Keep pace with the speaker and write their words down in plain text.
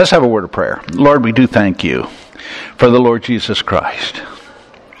Let's have a word of prayer. Lord, we do thank you for the Lord Jesus Christ,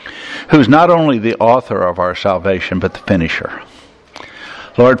 who's not only the author of our salvation, but the finisher.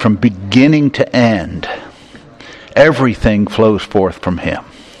 Lord, from beginning to end, everything flows forth from him.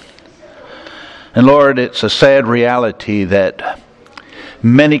 And Lord, it's a sad reality that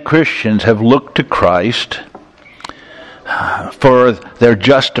many Christians have looked to Christ for their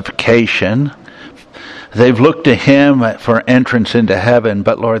justification. They've looked to him for entrance into heaven,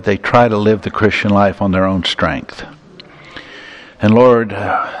 but Lord, they try to live the Christian life on their own strength. And Lord,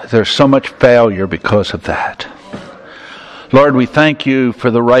 there's so much failure because of that. Lord, we thank you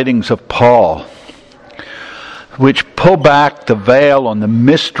for the writings of Paul, which pull back the veil on the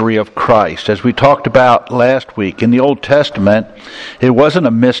mystery of Christ. As we talked about last week, in the Old Testament, it wasn't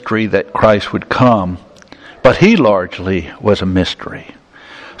a mystery that Christ would come, but he largely was a mystery.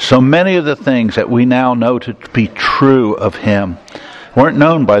 So many of the things that we now know to be true of him weren't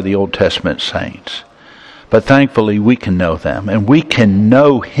known by the Old Testament saints. But thankfully we can know them, and we can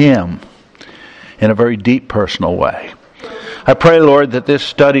know him in a very deep personal way. I pray, Lord, that this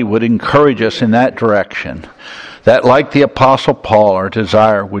study would encourage us in that direction, that like the Apostle Paul, our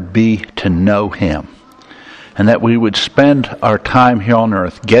desire would be to know him, and that we would spend our time here on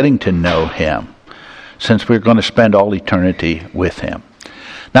earth getting to know him, since we're going to spend all eternity with him.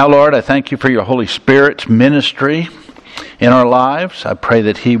 Now, Lord, I thank you for your Holy Spirit's ministry in our lives. I pray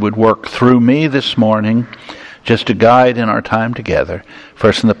that he would work through me this morning just to guide in our time together.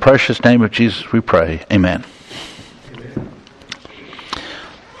 First, in the precious name of Jesus we pray. Amen.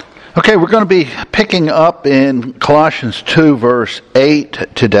 Okay, we're going to be picking up in Colossians 2, verse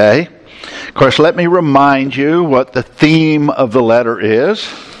 8 today. Of course, let me remind you what the theme of the letter is.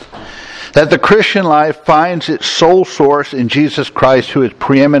 That the Christian life finds its sole source in Jesus Christ, who is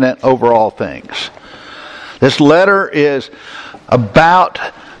preeminent over all things. This letter is about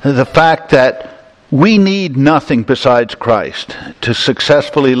the fact that we need nothing besides Christ to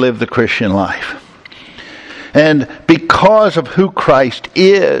successfully live the Christian life. And because of who Christ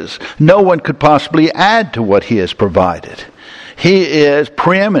is, no one could possibly add to what he has provided. He is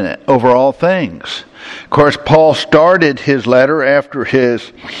preeminent over all things. Of course, Paul started his letter after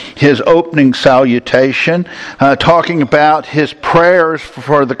his opening salutation, talking about his prayers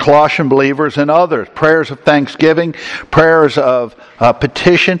for the Colossian believers and others, prayers of thanksgiving, prayers of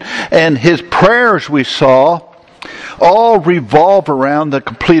petition, and his prayers, we saw, all revolve around the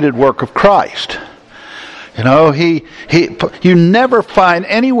completed work of Christ. You know, you never find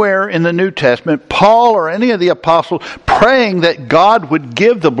anywhere in the New Testament Paul or any of the apostles praying that God would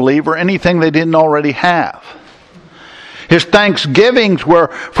give the believer anything they didn't already have. His thanksgivings were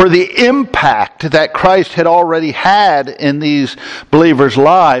for the impact that Christ had already had in these believers'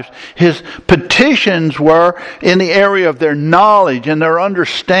 lives. His petitions were in the area of their knowledge and their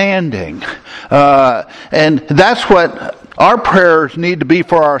understanding. And that's what our prayers need to be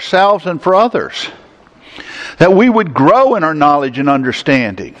for ourselves and for others. That we would grow in our knowledge and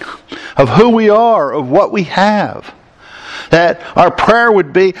understanding of who we are, of what we have. That our prayer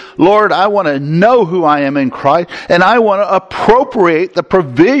would be, Lord, I want to know who I am in Christ, and I want to appropriate the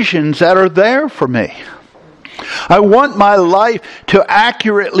provisions that are there for me. I want my life to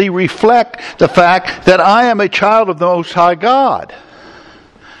accurately reflect the fact that I am a child of the Most High God.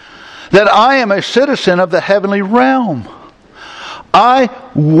 That I am a citizen of the heavenly realm. I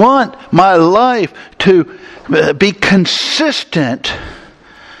want my life to be consistent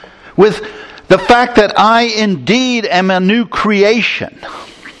with the fact that I indeed am a new creation.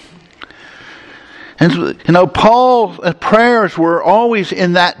 And you know, Paul's prayers were always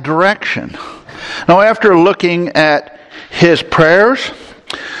in that direction. Now, after looking at his prayers,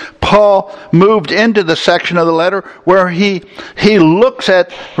 Paul moved into the section of the letter where he looks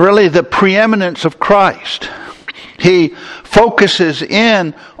at really the preeminence of Christ. He focuses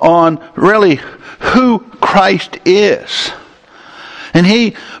in on really who Christ is. And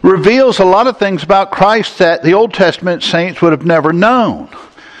he reveals a lot of things about Christ that the Old Testament saints would have never known.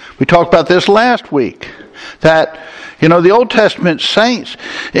 We talked about this last week. That, you know, the Old Testament saints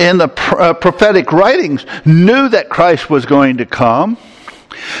in the prophetic writings knew that Christ was going to come.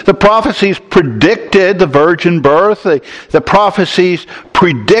 The prophecies predicted the virgin birth. The prophecies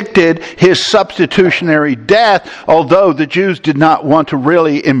predicted his substitutionary death, although the Jews did not want to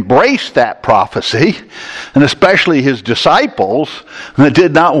really embrace that prophecy, and especially his disciples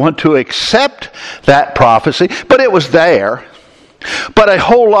did not want to accept that prophecy, but it was there. But a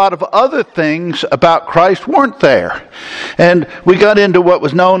whole lot of other things about Christ weren't there. And we got into what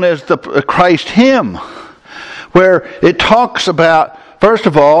was known as the Christ hymn, where it talks about, first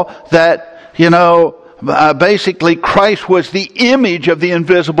of all, that, you know, basically Christ was the image of the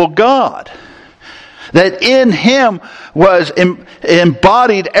invisible God. That in Him was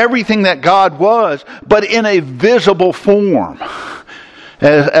embodied everything that God was, but in a visible form.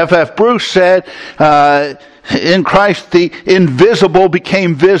 As F.F. Bruce said, in Christ the invisible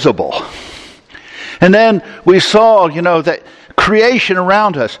became visible. And then we saw, that creation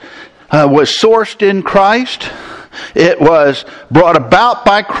around us was sourced in Christ. It was brought about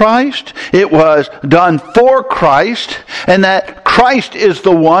by Christ. It was done for Christ. And that Christ is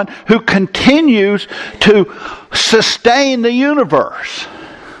the one who continues to sustain the universe.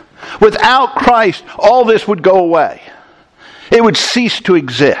 Without Christ, all this would go away. It would cease to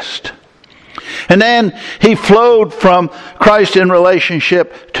exist. And then He flowed from Christ in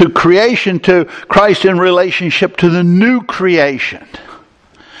relationship to creation to Christ in relationship to the new creation.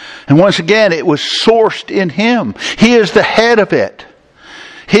 And once again, it was sourced in Him. He is the head of it.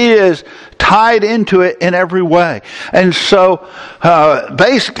 He is tied into it in every way. And so,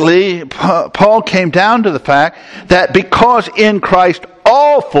 basically, Paul came down to the fact that because in Christ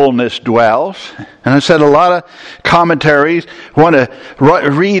all fullness dwells, and I said a lot of commentaries want to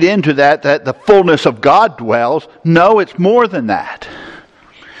read into that the fullness of God dwells. No, it's more than that.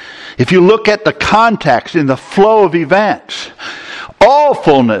 If you look at the context in the flow of events, all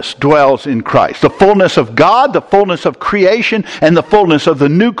fullness dwells in Christ. The fullness of God, the fullness of creation, and the fullness of the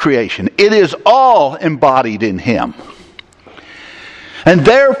new creation. It is all embodied in Him. And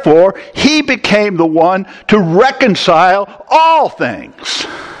therefore, He became the one to reconcile all things.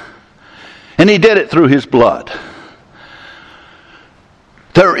 And He did it through His blood.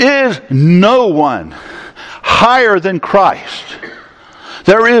 There is no one higher than Christ.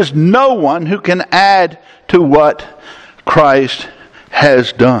 There is no one who can add to what Christ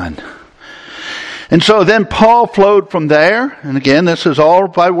has done. And so then Paul flowed from there. And again, this is all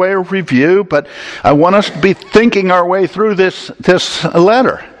by way of review, but I want us to be thinking our way through this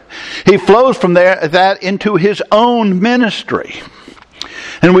letter. He flows from that into his own ministry.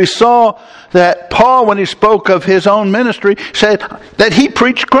 And we saw that Paul, when he spoke of his own ministry, said that he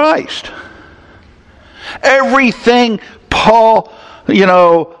preached Christ. Everything Paul,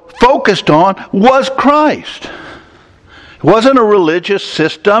 focused on was Christ. It wasn't a religious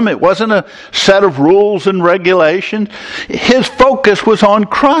system. It wasn't a set of rules and regulations. His focus was on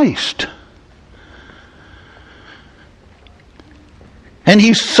Christ. And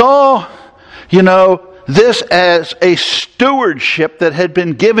he saw, this as a stewardship that had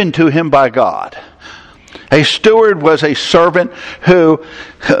been given to him by God. A steward was a servant to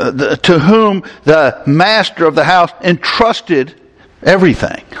whom the master of the house entrusted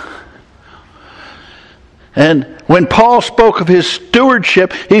everything. And when Paul spoke of his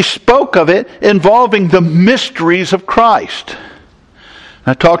stewardship, he spoke of it involving the mysteries of Christ.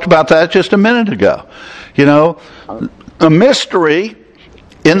 I talked about that just a minute ago. A mystery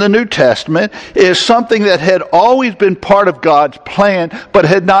in the New Testament is something that had always been part of God's plan, but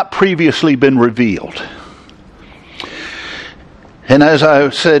had not previously been revealed. And as I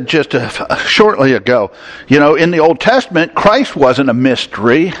said just shortly ago, in the Old Testament, Christ wasn't a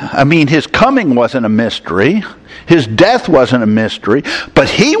mystery. His coming wasn't a mystery. His death wasn't a mystery. But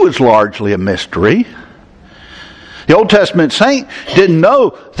He was largely a mystery. The Old Testament saint didn't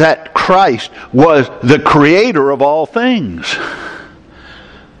know that Christ was the creator of all things.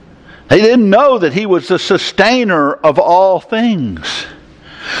 They didn't know that He was the sustainer of all things.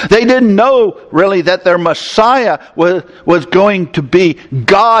 They didn't know, really, that their Messiah was going to be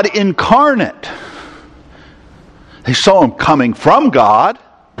God incarnate. They saw Him coming from God,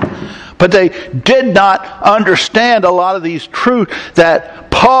 but they did not understand a lot of these truths that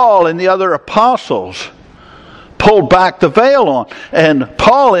Paul and the other apostles pulled back the veil on, and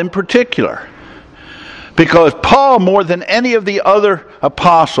Paul in particular. Because Paul, more than any of the other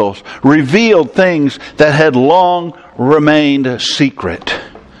apostles, revealed things that had long remained secret.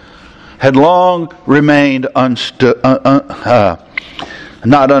 Had long remained not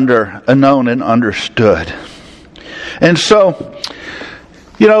known and understood. And so,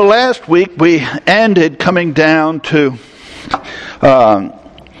 last week we ended coming down to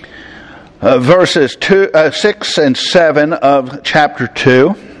verses 6 and 7 of chapter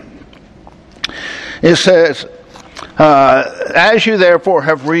 2. It says, as you therefore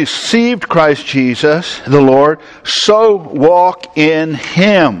have received Christ Jesus, the Lord, so walk in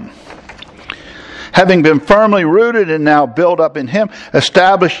Him. Having been firmly rooted and now built up in Him,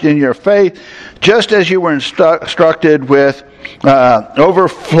 established in your faith, just as you were instructed with,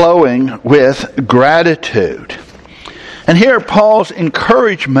 overflowing with gratitude. And here Paul's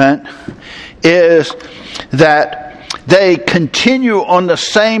encouragement is that they continue on the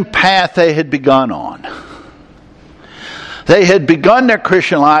same path they had begun on. They had begun their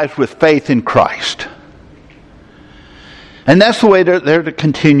Christian lives with faith in Christ. And that's the way they're to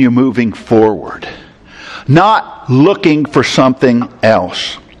continue moving forward. Not looking for something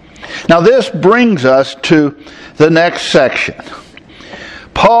else. Now this brings us to the next section.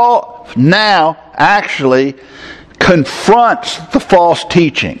 Paul now actually confronts the false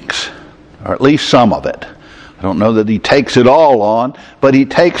teachings, or at least some of it. I don't know that he takes it all on, but he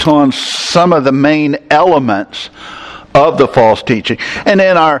takes on some of the main elements of the false teaching. And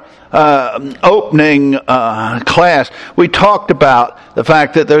in our opening class, we talked about the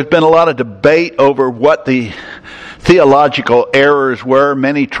fact that there's been a lot of debate over what the theological errors were.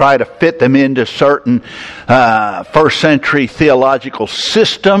 Many try to fit them into certain first century theological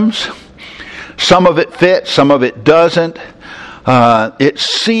systems. Some of it fits, some of it doesn't. It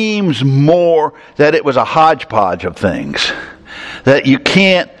seems more that it was a hodgepodge of things. That you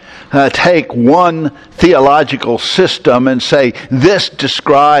can't take one theological system and say, this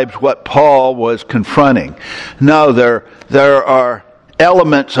describes what Paul was confronting. No, there are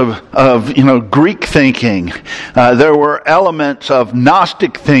elements of Greek thinking. There were elements of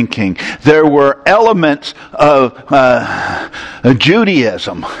Gnostic thinking. There were elements of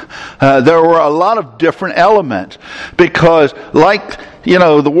Judaism. There were a lot of different elements because, like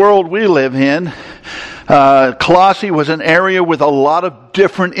the world we live in, Colossae was an area with a lot of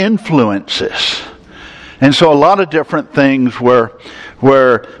different influences, and so a lot of different things were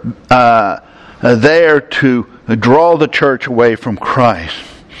there to draw the church away from Christ.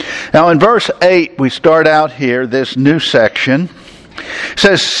 Now in verse 8, we start out here, this new section. It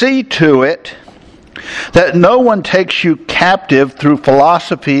says, "See to it that no one takes you captive through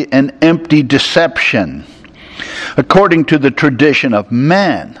philosophy and empty deception, according to the tradition of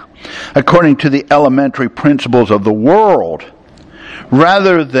men, according to the elementary principles of the world,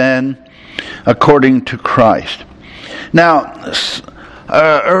 rather than according to Christ." Now,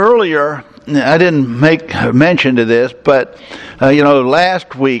 earlier, I didn't make mention to this, but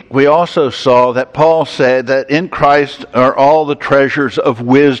last week we also saw that Paul said that in Christ are all the treasures of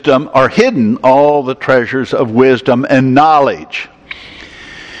wisdom, are hidden all the treasures of wisdom and knowledge.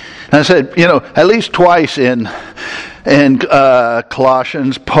 And I said, at least twice in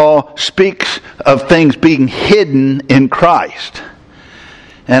Colossians, Paul speaks of things being hidden in Christ.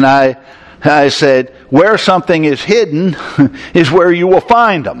 And I said, where something is hidden is where you will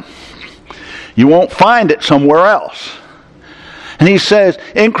find them. You won't find it somewhere else. And he says,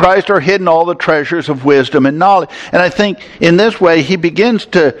 in Christ are hidden all the treasures of wisdom and knowledge. And I think in this way he begins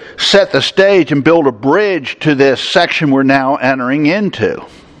to set the stage and build a bridge to this section we're now entering into.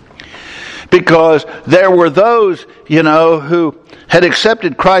 Because there were those, who had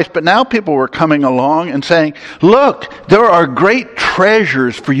accepted Christ, but now people were coming along and saying, look, there are great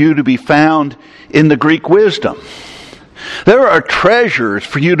treasures for you to be found in the Greek wisdom. There are treasures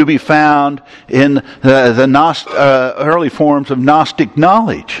for you to be found in the early forms of Gnostic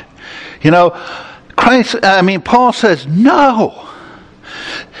knowledge. Paul says, no.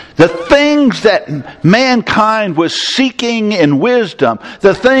 The things that mankind was seeking in wisdom,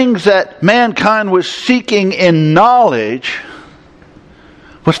 the things that mankind was seeking in knowledge,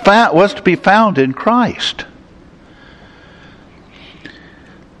 was to be found in Christ.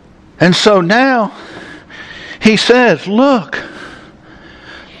 And so now he says, look,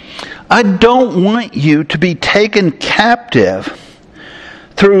 I don't want you to be taken captive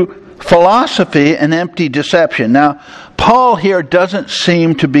through philosophy and empty deception. Now, Paul here doesn't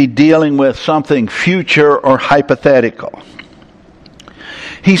seem to be dealing with something future or hypothetical.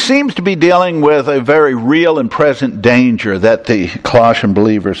 He seems to be dealing with a very real and present danger that the Colossian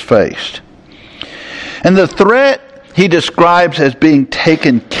believers faced. And the threat he describes as being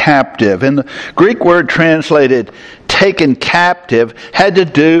taken captive. And the Greek word translated taken captive had to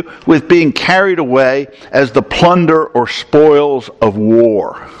do with being carried away as the plunder or spoils of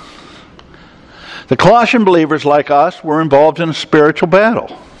war. The Colossian believers, like us, were involved in a spiritual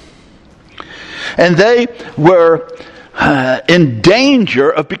battle. And they were in danger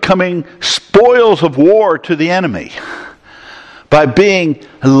of becoming spoils of war to the enemy by being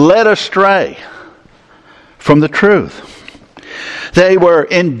led astray from the truth. They were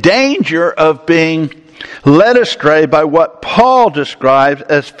in danger of being led astray by what Paul describes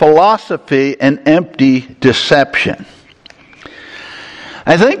as philosophy and empty deception.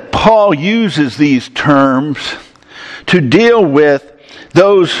 I think Paul uses these terms to deal with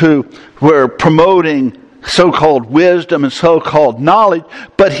those who were promoting so-called wisdom and so-called knowledge,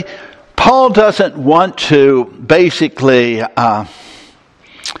 but Paul doesn't want to basically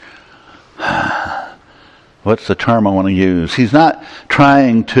what's the term I want to use? He's not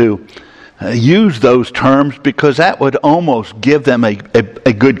trying to use those terms because that would almost give them a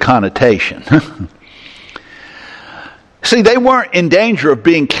good connotation. See, they weren't in danger of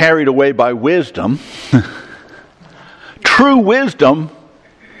being carried away by wisdom. True wisdom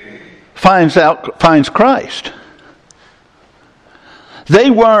finds Christ. They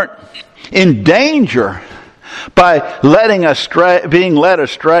weren't in danger by being led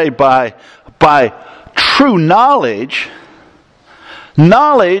astray by true knowledge.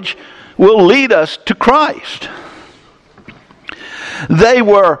 Knowledge will lead us to Christ. They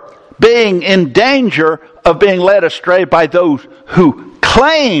were being in danger of being led astray by those who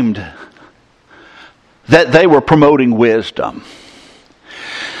claimed that they were promoting wisdom.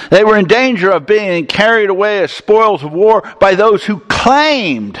 They were in danger of being carried away as spoils of war by those who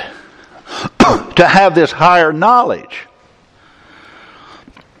claimed to have this higher knowledge.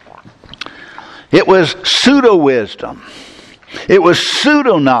 It was pseudo-wisdom. It was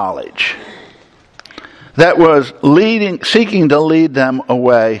pseudo-knowledge that was seeking to lead them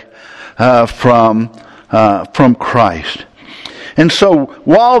away from Christ. And so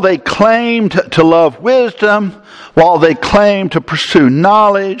while they claimed to love wisdom, while they claimed to pursue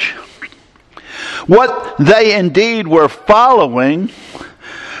knowledge, what they indeed were following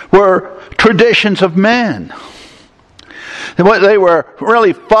were traditions of men. And what they were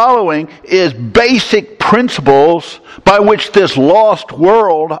really following is basic principles by which this lost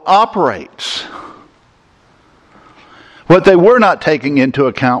world operates. What they were not taking into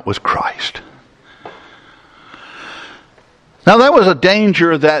account was Christ. Now that was a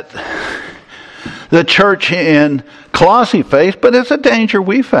danger that the church in Colossae faced, but it's a danger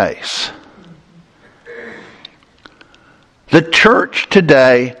we face. The church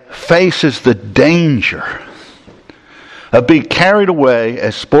today faces the danger of being carried away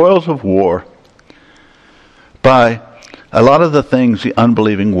as spoils of war by a lot of the things the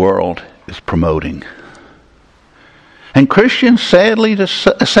unbelieving world is promoting. And Christians, sad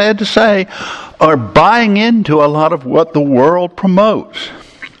to say, are buying into a lot of what the world promotes.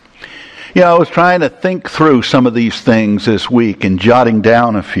 You know, I was trying to think through some of these things this week and jotting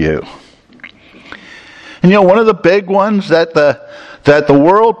down a few. And you know, one of the big ones that the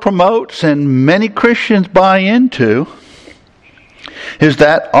world promotes and many Christians buy into is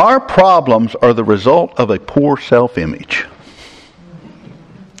that our problems are the result of a poor self-image.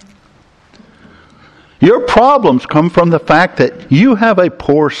 Your problems come from the fact that you have a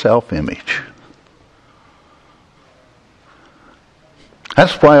poor self-image.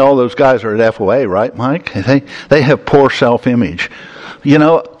 That's why all those guys are at FOA, right, Mike? They have poor self-image. You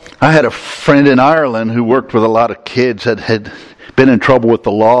know, I had a friend in Ireland who worked with a lot of kids that had been in trouble with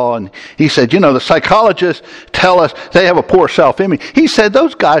the law, and he said, you know, the psychologists tell us they have a poor self-image. He said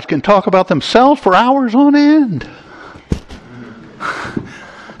those guys can talk about themselves for hours on end.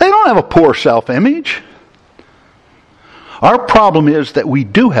 They don't have a poor self-image. Our problem is that we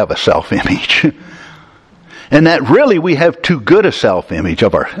do have a self-image. And that really we have too good a self-image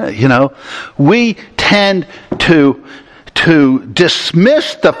of our, you know. We tend to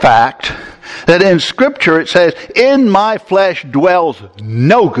dismiss the fact that in Scripture it says, in my flesh dwells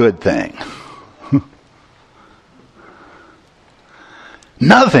no good thing.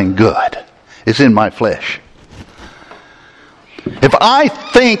 Nothing good is in my flesh. If I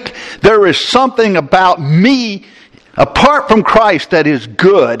think there is something about me apart from Christ that is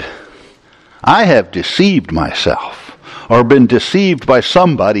good, I have deceived myself or been deceived by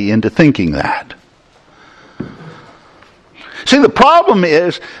somebody into thinking that. See, the problem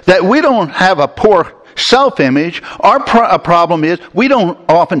is that we don't have a poor self-image. Our problem is we don't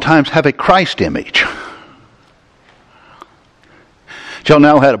oftentimes have a Christ image. Jill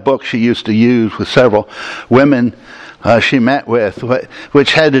Nell had a book she used to use with several women she met with,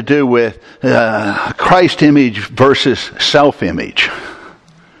 which had to do with Christ image versus self-image.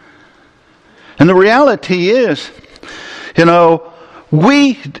 And the reality is, you know,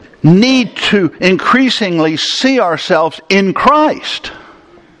 we need to increasingly see ourselves in Christ.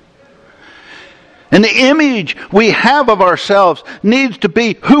 And the image we have of ourselves needs to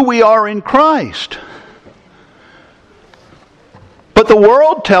be who we are in Christ. But the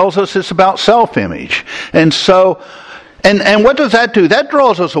world tells us it's about self-image. And so, and what does that do? That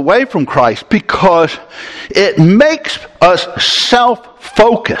draws us away from Christ because it makes us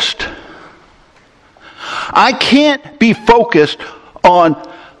self-focused. I can't be focused on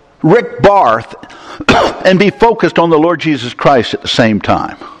Rick Barth and be focused on the Lord Jesus Christ at the same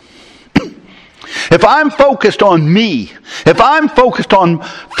time. If I'm focused on me, if I'm focused on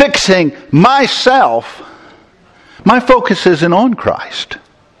fixing myself, my focus isn't on Christ.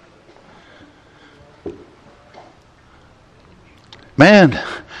 Man,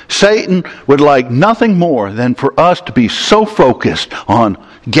 Satan would like nothing more than for us to be so focused on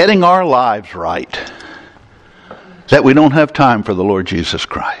getting our lives right that we don't have time for the Lord Jesus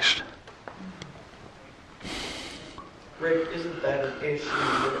Christ. Rick, isn't that an issue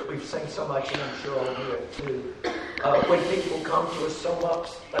that we've seen so much, and I'm sure all of you have too? When people come to us so much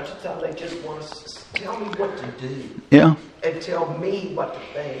of the time, they just want to tell me what to do. Yeah. And tell me what to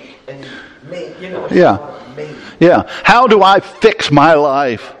think. And me, it's Yeah. about me. Yeah. How do I fix my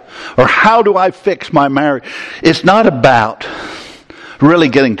life? Or how do I fix my marriage? It's not about really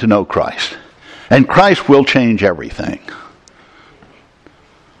getting to know Christ. And Christ will change everything.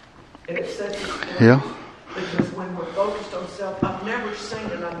 And it says Yeah. because when we're focused on self, I've never seen,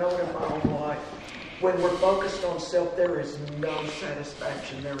 and I know it in my own life, when we're focused on self, there is no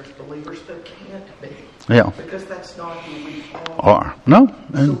satisfaction there as believers. There can't be. Yeah. Because that's not who we are. Or no.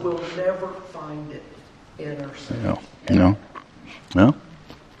 So we'll never find it in ourselves. No.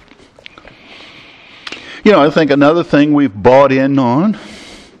 I think another thing we've bought in on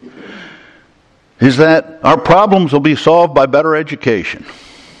is that our problems will be solved by better education.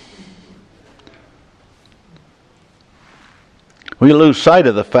 We lose sight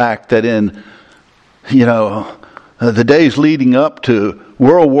of the fact that in, the days leading up to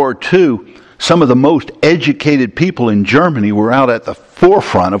World War II, some of the most educated people in Germany were out at the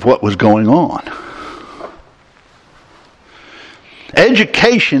forefront of what was going on.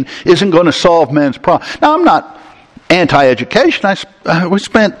 Education isn't going to solve men's problems. Now, I'm not anti-education. We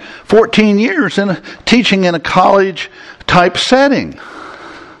spent 14 years teaching in a college-type setting.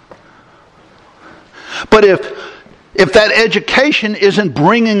 But if that education isn't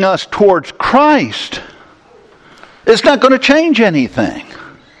bringing us towards Christ, it's not going to change anything.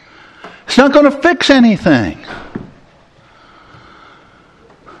 It's not going to fix anything.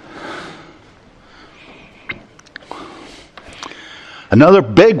 Another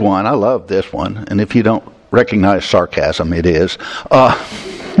big one, I love this one, and if you don't recognize sarcasm, it is. That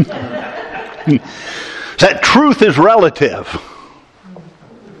truth is relative.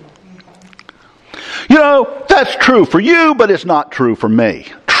 That's true for you, but it's not true for me.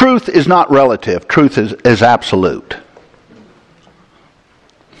 Truth is not relative. Truth is absolute.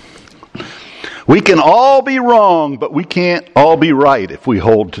 We can all be wrong, but we can't all be right if we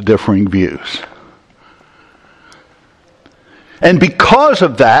hold to differing views. And because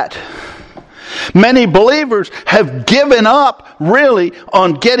of that, many believers have given up really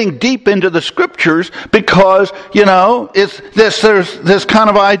on getting deep into the Scriptures because, there's this kind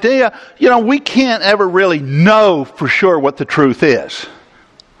of idea, we can't ever really know for sure what the truth is.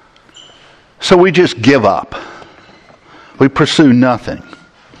 So we just give up. We pursue nothing.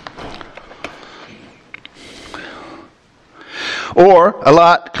 Or a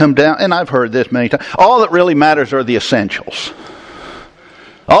lot come down, and I've heard this many times, all that really matters are the essentials.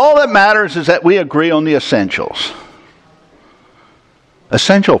 All that matters is that we agree on the essentials.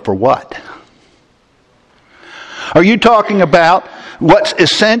 Essential for what? Are you talking about what's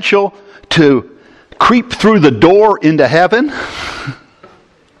essential to creep through the door into heaven?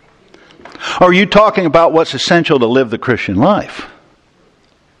 Or are you talking about what's essential to live the Christian life?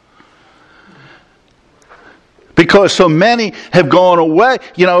 Because so many have gone away,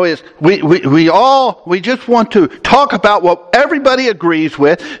 we just want to talk about what everybody agrees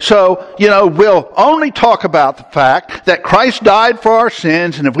with. So, we'll only talk about the fact that Christ died for our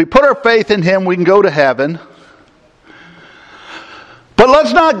sins, and if we put our faith in Him, we can go to heaven. But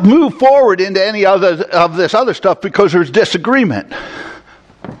let's not move forward into any other of this other stuff because there's disagreement.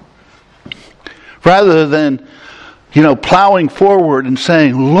 Rather than, plowing forward and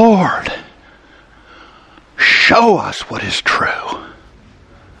saying, Lord, show us what is true.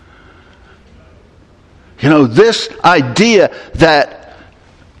 This idea that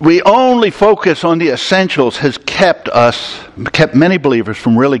we only focus on the essentials has kept many believers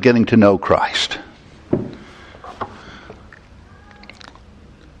from really getting to know Christ.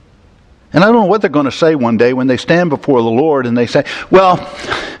 And I don't know what they're going to say one day when they stand before the Lord and they say, well,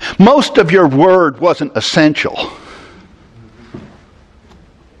 most of your word wasn't essential.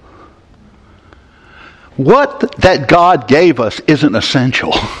 What that God gave us isn't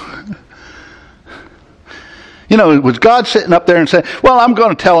essential. Was God sitting up there and saying, well, I'm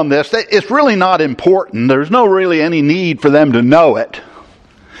going to tell them this. It's really not important. There's no really any need for them to know it.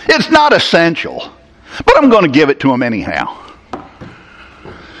 It's not essential. But I'm going to give it to them anyhow.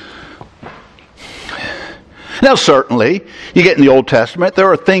 Now, certainly, you get in the Old Testament,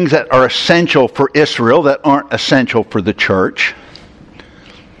 there are things that are essential for Israel that aren't essential for the church.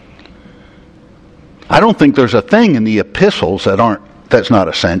 I don't think there's a thing in the epistles that's not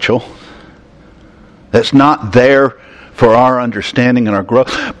essential. That's not there for our understanding and our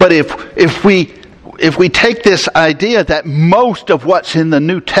growth. But if we take this idea that most of what's in the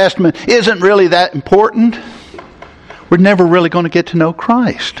New Testament isn't really that important, we're never really going to get to know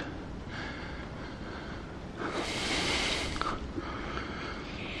Christ.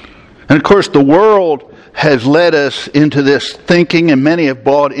 And of course, the world has led us into this thinking, and many have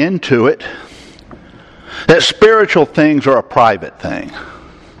bought into it, that spiritual things are a private thing.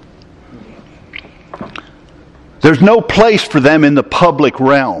 There's no place for them in the public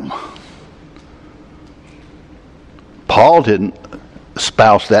realm. Paul didn't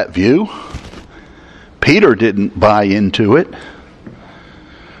espouse that view. Peter didn't buy into it.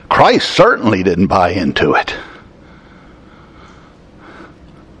 Christ certainly didn't buy into it.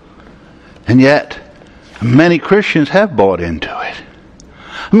 And yet, many Christians have bought into it.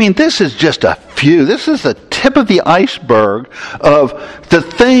 I mean, this is just a few. This is the tip of the iceberg of the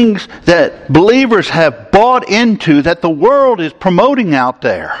things that believers have bought into that the world is promoting out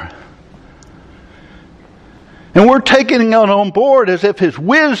there. And we're taking it on board as if it's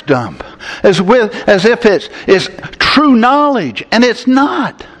wisdom, as if it's true knowledge, and it's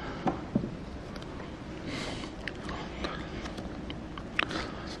not.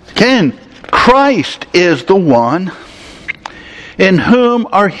 Again, Christ is the one in whom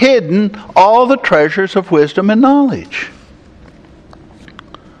are hidden all the treasures of wisdom and knowledge.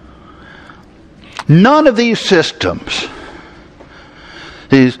 None of these systems,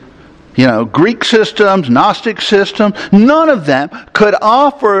 these Greek systems, Gnostic systems, none of them could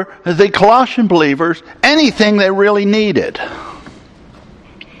offer the Colossian believers anything they really needed.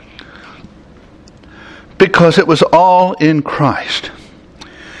 Because it was all in Christ.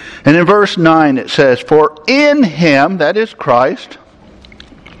 And in verse 9 it says, "For in Him," that is Christ,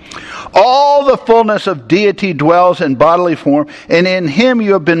 "all the fullness of deity dwells in bodily form, and in Him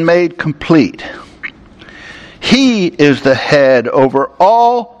you have been made complete. He is the head over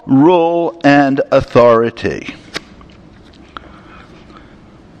all rule and authority."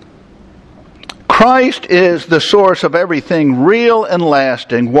 Christ is the source of everything real and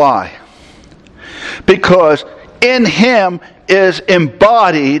lasting. Why? Because in Him is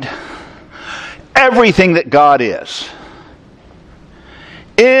embodied everything that God is.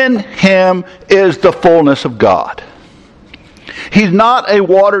 In Him is the fullness of God. He's not a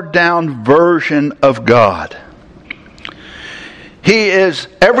watered down version of God. He is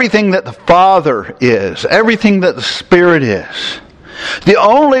everything that the Father is, everything that the Spirit is. The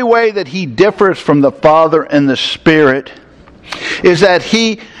only way that He differs from the Father and the Spirit is that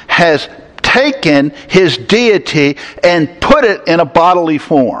He has taken His deity and put it in a bodily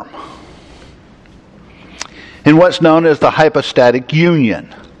form, in what's known as the hypostatic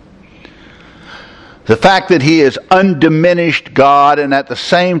union. The fact that He is undiminished God and at the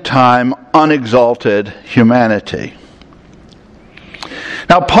same time unexalted humanity.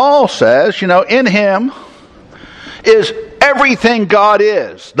 Now Paul says, in Him is everything God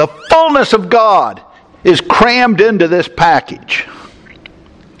is. The fullness of God is crammed into this package.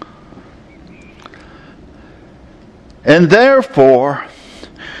 And therefore,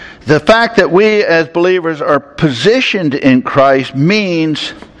 the fact that we as believers are positioned in Christ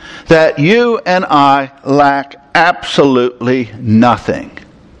means that you and I lack absolutely nothing.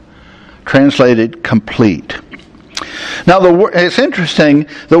 Translated, complete. Now, it's interesting,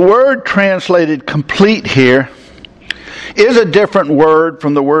 the word translated complete here is a different word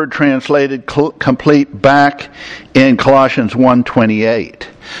from the word translated complete back in Colossians 1:28.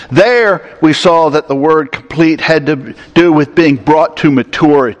 There we saw that the word complete had to do with being brought to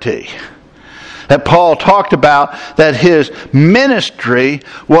maturity. That Paul talked about that his ministry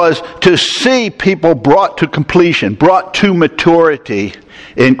was to see people brought to completion, brought to maturity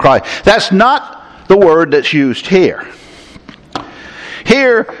in Christ. That's not the word that's used here.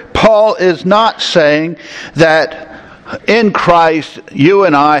 Here, Paul is not saying that in Christ you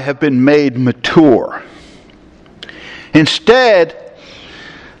and I have been made mature. Instead,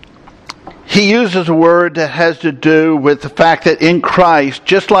 he uses a word that has to do with the fact that in Christ,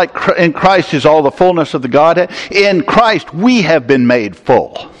 just like in Christ is all the fullness of the Godhead, in Christ we have been made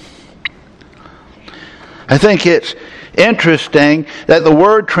full. I think it's interesting that the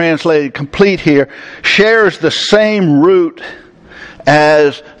word translated complete here shares the same root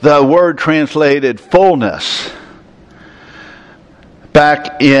as the word translated fullness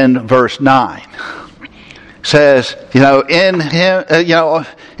back in verse 9. Says, in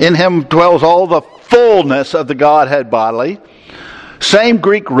Him dwells all the fullness of the Godhead bodily. Same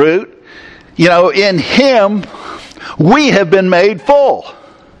Greek root. In Him we have been made full.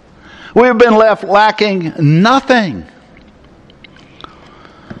 We have been left lacking nothing.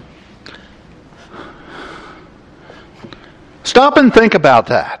 Stop and think about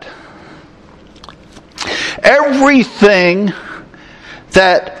that. Everything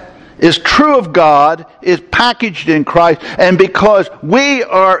that is true of God is packaged in Christ, and because we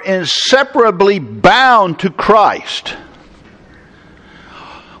are inseparably bound to Christ,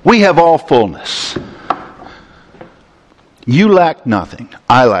 we have all fullness. You lack nothing.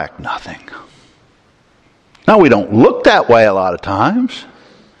 I lack nothing. Now, we don't look that way a lot of times.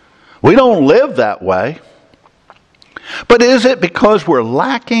 We don't live that way. But is it because we're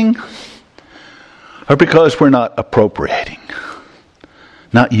lacking, or because we're not appropriating,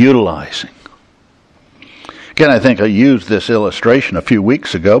 not utilizing? Again, I think I used this illustration a few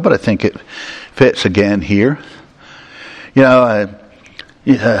weeks ago, but I think it fits again here. You know,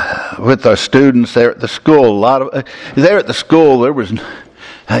 with our students there at the school, there at the school, there was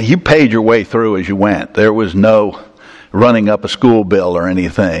you paid your way through as you went. There was no running up a school bill or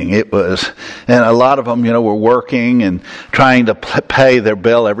anything. It was, and a lot of them, were working and trying to pay their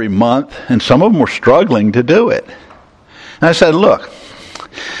bill every month, and some of them were struggling to do it. And I said, look,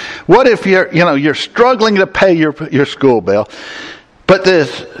 what if you're struggling to pay your school bill, but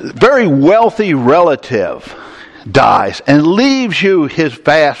this very wealthy relative dies and leaves you his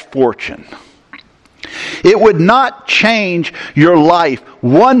vast fortune? It would not change your life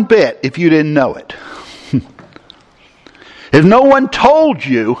one bit if you didn't know it. If no one told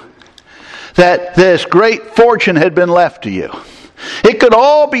you that this great fortune had been left to you. It could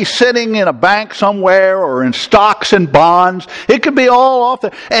all be sitting in a bank somewhere or in stocks and bonds. It could be all off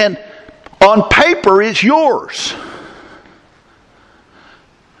there. And on paper, it's yours.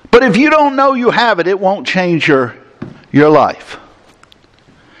 But if you don't know you have it, it won't change your life.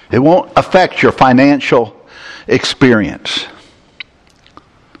 It won't affect your financial experience.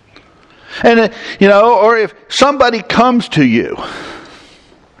 And, or if somebody comes to you,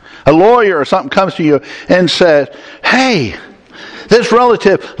 a lawyer or something comes to you and says, hey, this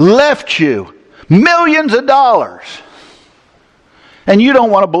relative left you millions of dollars, and you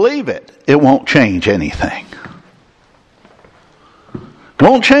don't want to believe it, it won't change anything. It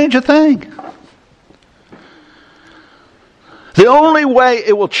won't change a thing. The only way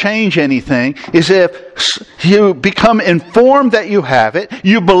it will change anything is if you become informed that you have it,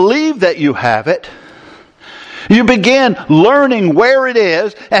 you believe that you have it, you begin learning where it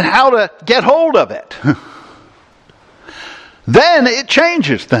is and how to get hold of it. Then it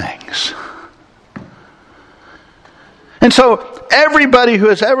changes things. And so everybody who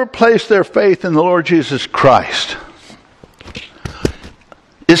has ever placed their faith in the Lord Jesus Christ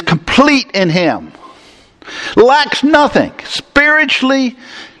is complete in Him. Lacks nothing. Spiritually,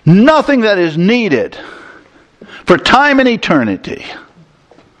 nothing that is needed for time and eternity.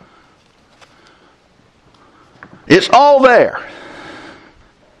 It's all there.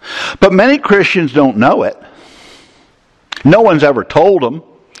 But many Christians don't know it. No one's ever told them.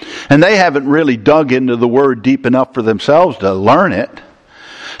 And they haven't really dug into the Word deep enough for themselves to learn it.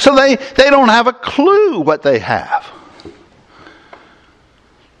 So they don't have a clue what they have.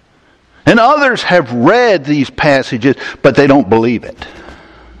 And others have read these passages, but they don't believe it.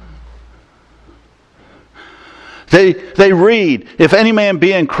 They read, if any man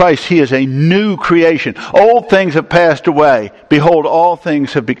be in Christ, he is a new creation. Old things have passed away. Behold, all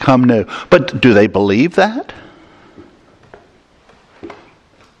things have become new. But do they believe that?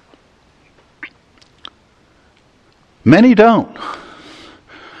 Many don't.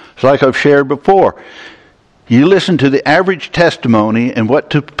 It's like I've shared before. You listen to the average testimony, and what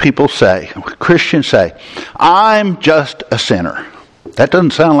do people say? Christians say, I'm just a sinner. That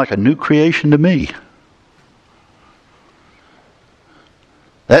doesn't sound like a new creation to me.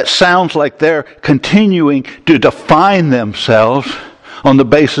 That sounds like they're continuing to define themselves on the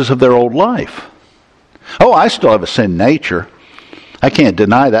basis of their old life. Oh, I still have a sin nature. I can't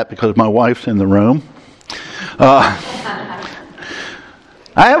deny that because my wife's in the room. I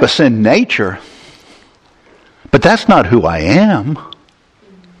have a sin nature. But that's not who I am.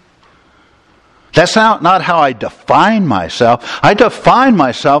 That's not how I define myself. I define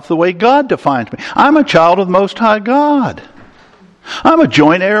myself the way God defines me. I'm a child of the Most High God. I'm a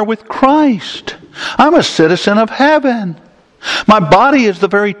joint heir with Christ. I'm a citizen of heaven. My body is the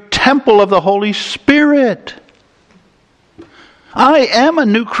very temple of the Holy Spirit. I am a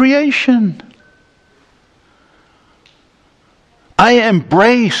new creation. I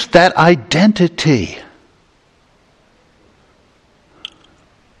embrace that identity.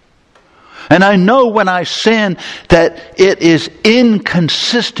 And I know when I sin that it is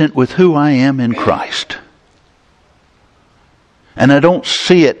inconsistent with who I am in Christ. And I don't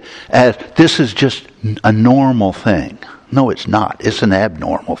see it as this is just a normal thing. No, it's not. It's an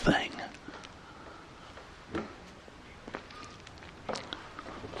abnormal thing.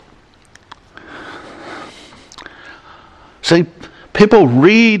 See,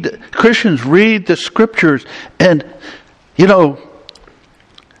 Christians read the Scriptures and,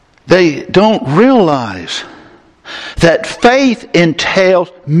 they don't realize that faith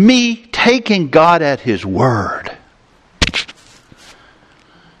entails me taking God at His word.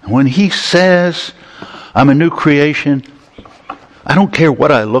 When He says, I'm a new creation, I don't care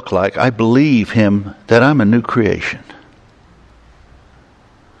what I look like. I believe Him that I'm a new creation.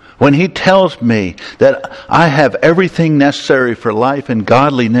 When He tells me that I have everything necessary for life and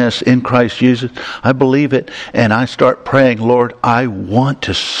godliness in Christ Jesus, I believe it, and I start praying, Lord, I want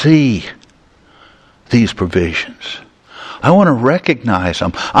to see these provisions. I want to recognize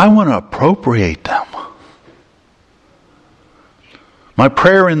them. I want to appropriate them. My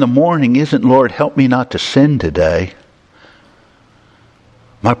prayer in the morning isn't, Lord, help me not to sin today.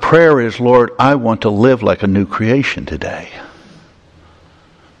 My prayer is, Lord, I want to live like a new creation today.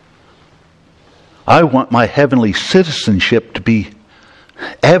 I want my heavenly citizenship to be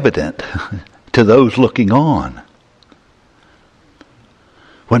evident to those looking on.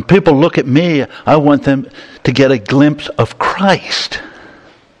 When people look at me, I want them to get a glimpse of Christ.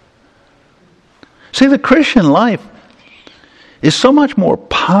 See, the Christian life is so much more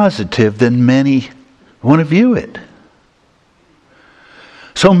positive than many want to view it.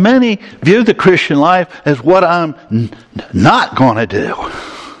 So many view the Christian life as what I'm not going to do.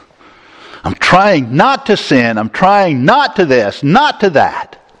 I'm trying not to sin. I'm trying not to this, not to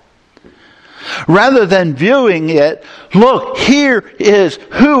that. Rather than viewing it, look, here is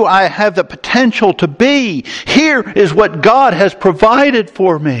who I have the potential to be. Here is what God has provided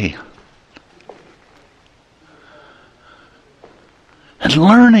for me. And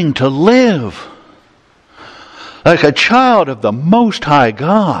learning to live like a child of the Most High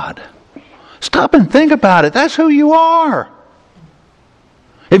God. Stop and think about it. That's who you are.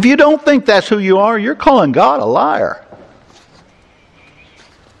 If you don't think that's who you are, you're calling God a liar.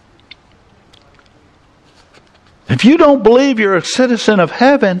 If you don't believe you're a citizen of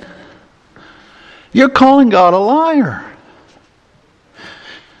heaven, you're calling God a liar.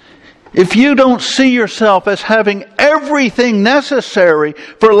 If you don't see yourself as having everything necessary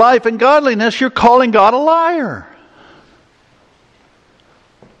for life and godliness, you're calling God a liar.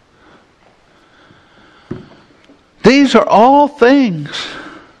 These are all things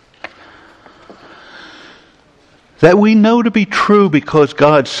that we know to be true because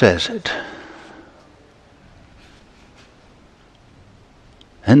God says it.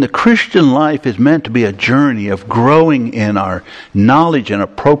 And the Christian life is meant to be a journey of growing in our knowledge and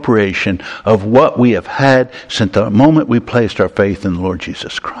appropriation of what we have had since the moment we placed our faith in the Lord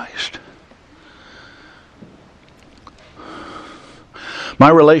Jesus Christ. My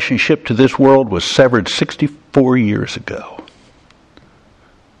relationship to this world was severed 64 years ago,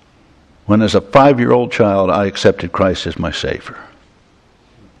 when as a 5-year-old child I accepted Christ as my Savior.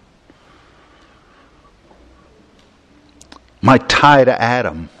 My tie to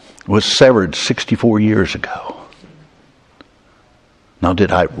Adam was severed 64 years ago. Now,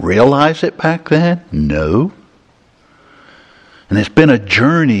 did I realize it back then? No. And it's been a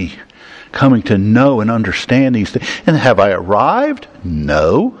journey coming to know and understand these things. And have I arrived?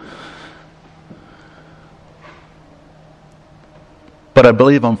 No. But I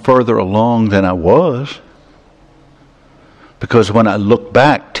believe I'm further along than I was. Because when I look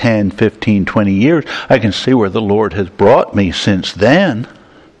back 10, 15, 20 years, I can see where the Lord has brought me since then.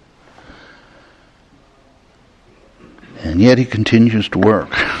 And yet He continues to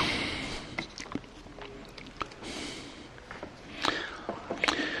work.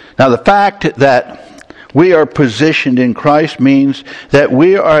 Now, the fact that we are positioned in Christ means that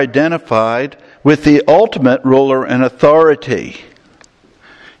we are identified with the ultimate ruler and authority.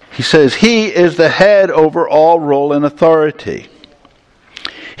 He says He is the head over all rule and authority.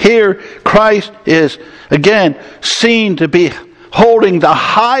 Here, Christ is, again, seen to be holding the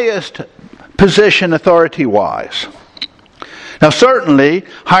highest position authority-wise. Now, certainly,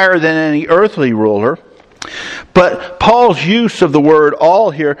 higher than any earthly ruler. But Paul's use of the word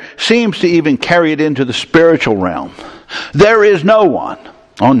all here seems to even carry it into the spiritual realm. There is no one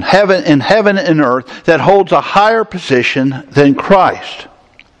in heaven and earth that holds a higher position than Christ.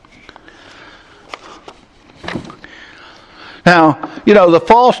 Now, the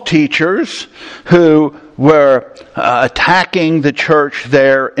false teachers who were attacking the church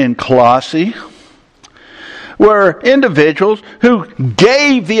there in Colossae were individuals who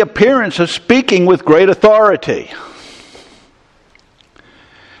gave the appearance of speaking with great authority.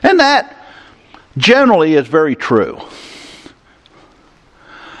 And that generally is very true.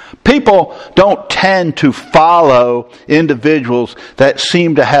 People don't tend to follow individuals that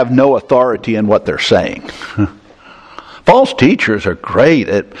seem to have no authority in what they're saying. False teachers are great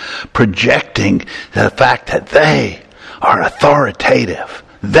at projecting the fact that they are authoritative.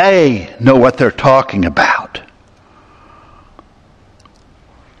 They know what they're talking about.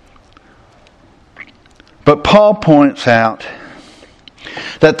 But Paul points out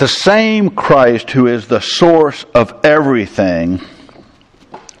that the same Christ who is the source of everything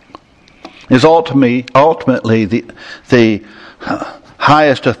is ultimately the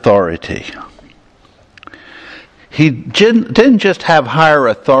highest authority. He didn't just have higher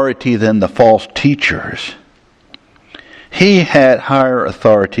authority than the false teachers. He had higher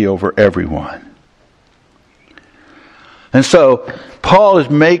authority over everyone. And so Paul is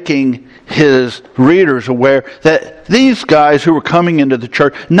making his readers aware that these guys who were coming into the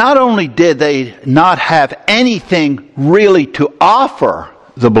church, not only did they not have anything really to offer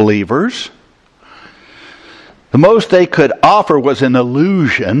the believers, the most they could offer was an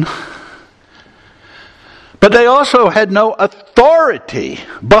illusion, but they also had no authority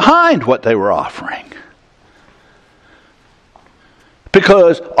behind what they were offering.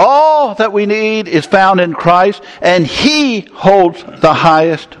 Because all that we need is found in Christ, and He holds the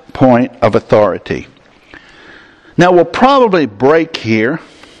highest point of authority. Now we'll probably break here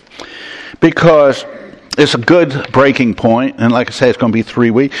because it's a good breaking point, and like I say, it's going to be 3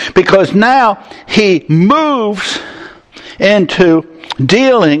 weeks, because now he moves into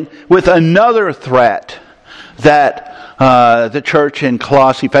dealing with another threat that the church in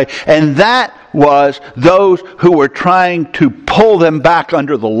Colossae faced, and that was those who were trying to pull them back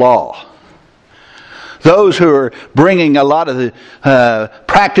under the law. Those who are bringing a lot of the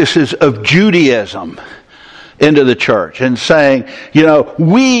practices of Judaism into the church and saying,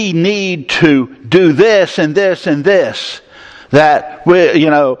 we need to do this and this and this that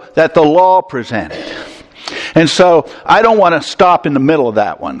that the law presented. And so I don't want to stop in the middle of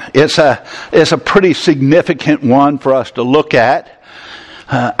that one. It's a pretty significant one for us to look at.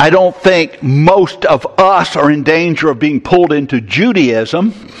 I don't think most of us are in danger of being pulled into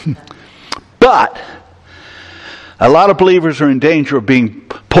Judaism, but a lot of believers are in danger of being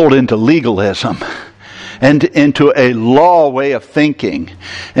pulled into legalism and into a law way of thinking.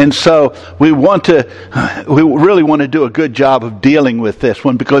 And so we really want to do a good job of dealing with this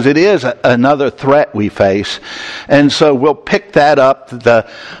one, because it is another threat we face. And so we'll pick that up the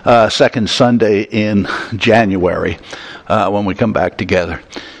second Sunday in January when we come back together.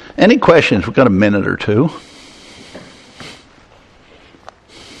 Any questions? We've got a minute or two.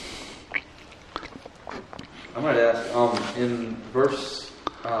 I might ask, in verse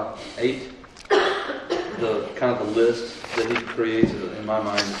 8, the kind of the list that he creates, in my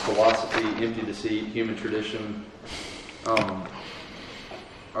mind, philosophy, empty deceit, human tradition.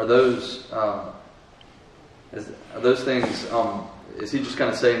 Are those things? Is he just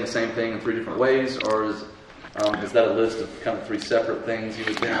kind of saying the same thing in 3 different ways, or is that a list of kind of 3 separate things you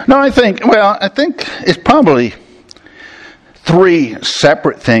would think? No, I think it's probably 3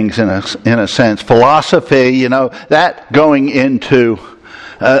 separate things in a sense. Philosophy, that going into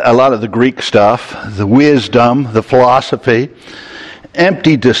a lot of the Greek stuff, the wisdom, the philosophy,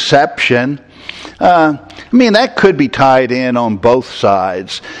 empty deception. That could be tied in on both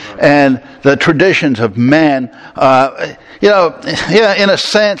sides. And the traditions of men, in a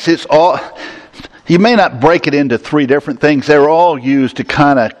sense, it's all. You may not break it into 3 different things. They're all used to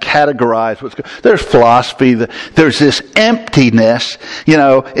kind of categorize what's going on. There's philosophy. There's this emptiness.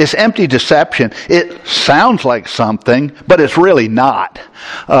 It's empty deception. It sounds like something, but it's really not.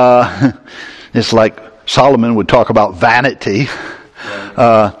 It's like Solomon would talk about vanity.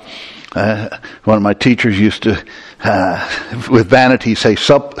 One of my teachers used to, with vanity, say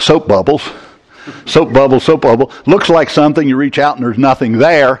soap bubbles. Soap bubble. Looks like something, you reach out and there's nothing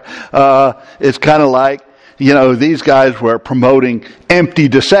there. It's kind of like, these guys were promoting empty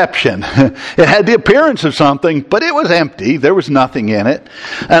deception. It had the appearance of something, but it was empty. There was nothing in it.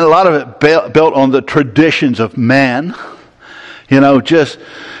 And a lot of it built on the traditions of men. This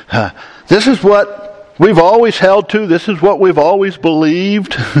is what we've always held to. This is what we've always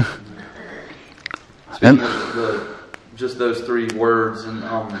believed. And just those 3 words, and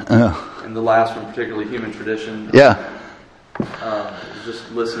the last one, particularly human tradition. Yeah.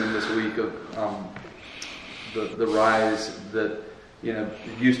 Just listening this week of the rise that it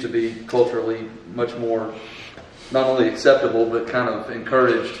used to be culturally much more not only acceptable but kind of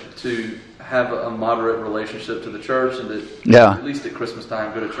encouraged to have a moderate relationship to the church, and that at least at Christmas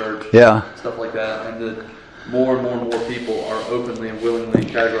time go to church, stuff like that, and that more and more people are openly and willingly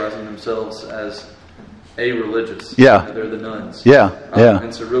categorizing themselves as a-religious. They're the nuns.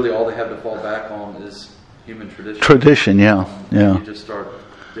 And so really all they have to fall back on is human tradition. You just start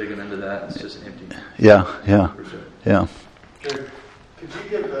digging into that, it's just empty. Yeah. For sure. Yeah. Could you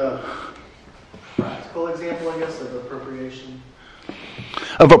give a practical example, I guess, of appropriation?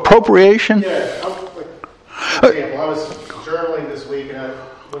 Of appropriation? Yeah. For example, I was journaling this week, and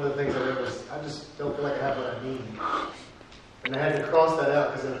one of the things I did was, I just don't feel like I have what I need. And I had to cross that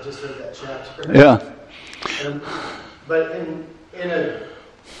out because I just read that chapter. Yeah. But in an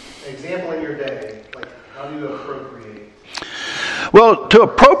example in your day, like, how do you appropriate? Well, to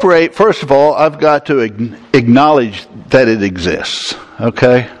appropriate, first of all, I've got to acknowledge that it exists.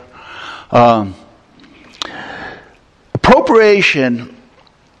 Okay? Appropriation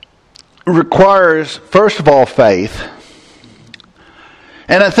requires, first of all, faith.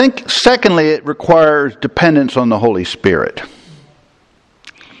 And I think, secondly, it requires dependence on the Holy Spirit.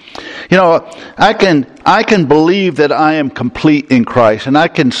 You know, I can believe that I am complete in Christ, and I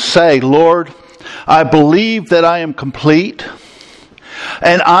can say, Lord, I believe that I am complete,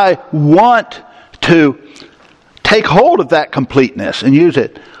 and I want to take hold of that completeness and use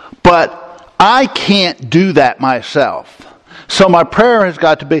it. But I can't do that myself. So my prayer has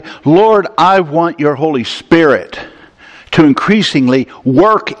got to be, Lord, I want your Holy Spirit to increasingly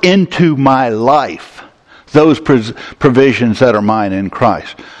work into my life those provisions that are mine in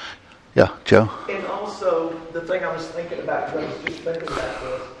Christ. Yeah, Joe? And also, the thing I was thinking about, because I was just thinking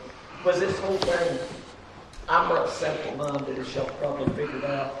about was this whole thing, I'm not simple-minded, as y'all probably figured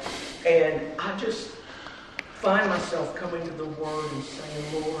out, and I just find myself coming to the Word and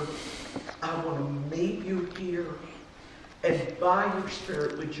saying, Lord, I want to meet you here, and by your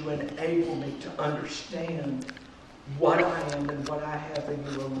Spirit, would you enable me to understand what I am and what I have in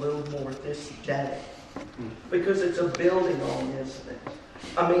you a little more this day? Because it's a building on, isn't it?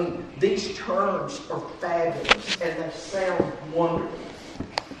 I mean, these terms are fabulous and they sound wonderful.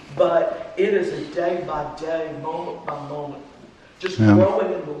 But it is a day by day, moment by moment, just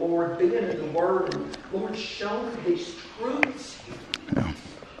growing in the Lord, being in the Word, and Lord, show me these truths here. Yeah.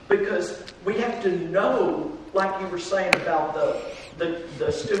 Because we have to know, like you were saying about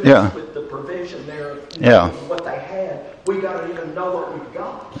the students with the provision there, what they had. We got to even know what we've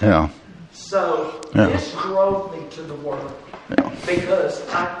got. Yeah. So this drove me to the Word because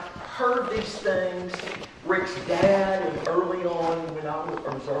I heard these things. Rick's dad, and early on when I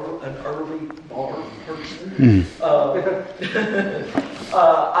was an early bar person,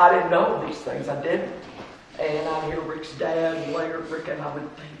 I didn't know these things. I didn't. And I'd hear Rick's dad, and later Rick, and I would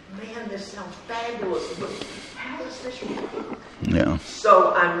think, man, this sounds fabulous, but how is this work? Yeah.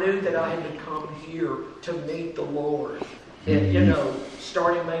 So I knew that I had to come here to meet the Lord. And, you know,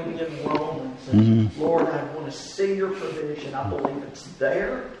 starting maybe in Romans, and Lord, I want to see your provision. I believe it's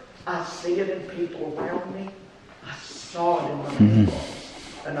there. I see it in people around me. I saw it in my neighbors.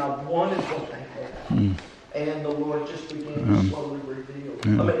 And I wanted what they had. And the Lord just began to slowly reveal. I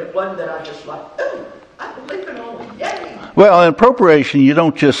mean, it wasn't that I just like, oh, I believe in all of yay. Well, in appropriation, you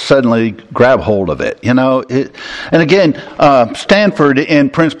don't just suddenly grab hold of it. You know, and again, Stanford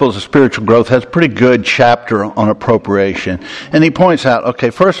in Principles of Spiritual Growth has a pretty good chapter on appropriation. And he points out, okay,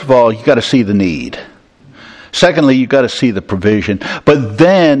 first of all, you got to see the need. Secondly, you've got to see the provision. But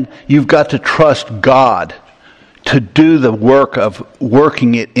then you've got to trust God to do the work of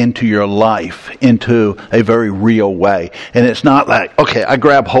working it into your life, into a very real way. And it's not like, okay, I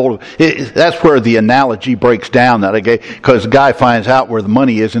grab hold of it. That's where the analogy breaks down that I gave, because the guy finds out where the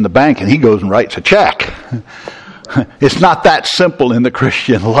money is in the bank and he goes and writes a check. It's not that simple in the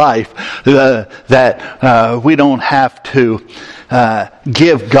Christian life that we don't have to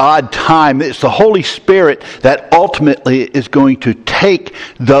give God time. It's the Holy Spirit that ultimately is going to take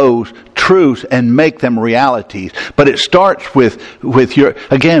those truths and make them realities. But it starts with your,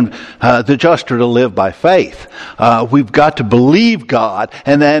 again, the just are to live by faith. We've got to believe God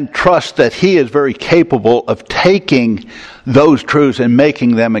and then trust that He is very capable of taking those truths and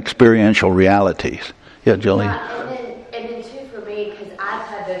making them experiential realities. Yeah, Julie. And then too for me, because I've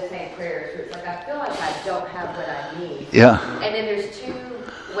had those same prayers where it's like I feel like I don't have what I need. Yeah. And then there's two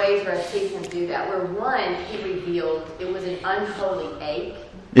ways where I see Him do that. Where one, He revealed it was an unholy ache.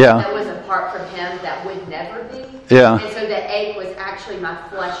 Yeah. That was apart from Him that would never be. Yeah. And so the ache was actually my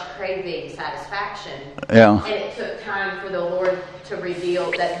flesh craving satisfaction. Yeah. And it took time for the Lord to reveal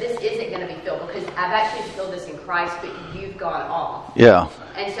that this isn't going to be filled because I've actually filled this in Christ, but you've gone off. Yeah.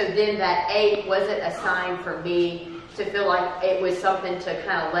 And so then that ache wasn't a sign for me to feel like it was something to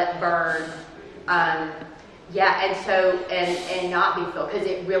kind of let burn. And so, and not be filled, because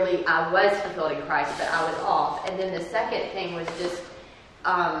it really, I was fulfilled in Christ, but I was off. And then the second thing was just,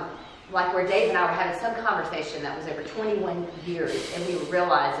 like where Dave and I were having some conversation that was over 21 years, and we were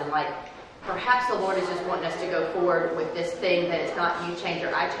realizing, like, perhaps the Lord is just wanting us to go forward with this thing that it's not you change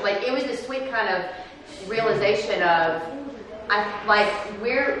or I change. Like, it was this sweet kind of realization of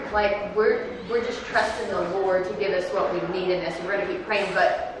we're just trusting the Lord to give us what we need in this. We're going to keep praying,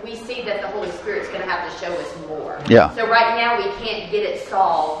 but we see that the Holy Spirit's going to have to show us more. Yeah. So right now we can't get it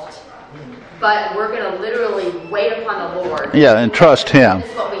solved, but we're going to literally wait upon the Lord. Yeah, and trust Him. This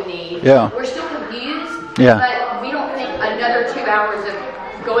is what we need. Yeah. We're still confused. Yeah. But we don't think another 2 hours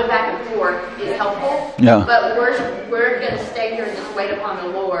of going back and forth is helpful. Yeah. But we're going to stay here and just wait upon the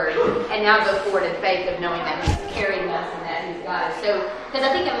Lord, and now go forward in faith of knowing that He's carrying us and that He's got us. So, because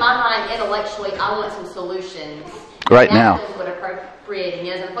I think in my mind, intellectually, I want some solutions right now. That's what appropriating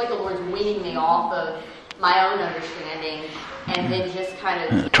is. And I feel like the Lord's weaning me off of my own understanding, and then just kind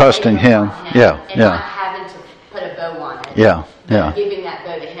of trusting Him. Yeah. And Yeah. not having to put a bow on it. Yeah. Yeah. Giving that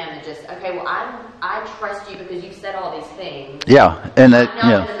bow to Him and just, okay, well, I trust You because You've said all these things. Yeah. And that, I'm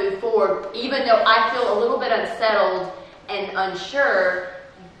not going to move forward, even though I feel a little bit unsettled and unsure.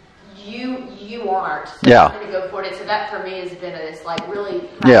 You aren't. So yeah. I'm going to go forward. And so that for me has been this like really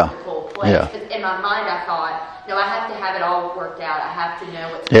practical place. Yeah. Because in my mind I thought, no, I have to have it all worked out. I have to know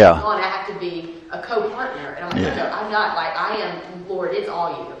what's going on. I have to be a co-partner. And I'm like, no, I'm not. Like, I am, Lord, it's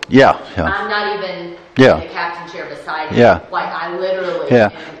all You. Yeah. Yeah. I'm not even in the captain chair beside You. Yeah. Like, I literally am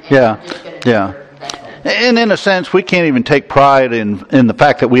just going to be your vessel. And in a sense, we can't even take pride in the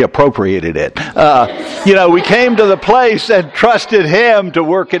fact that we appropriated it. We came to the place and trusted Him to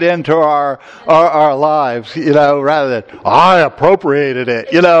work it into our lives, rather than, I appropriated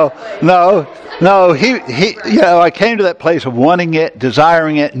it, No, he, I came to that place of wanting it,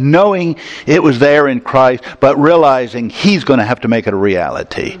 desiring it, knowing it was there in Christ, but realizing He's going to have to make it a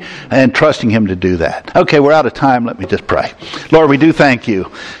reality and trusting Him to do that. Okay, we're out of time. Let me just pray. Lord, we do thank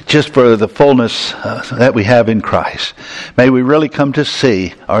You just for the fullness that we have in Christ. May we really come to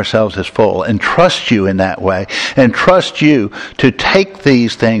see ourselves as full and trust You in that way, and trust You to take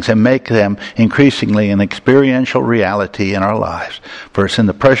these things and make them increasingly an experiential reality in our lives. For it's in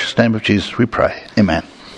the precious name of Jesus we pray. Amen.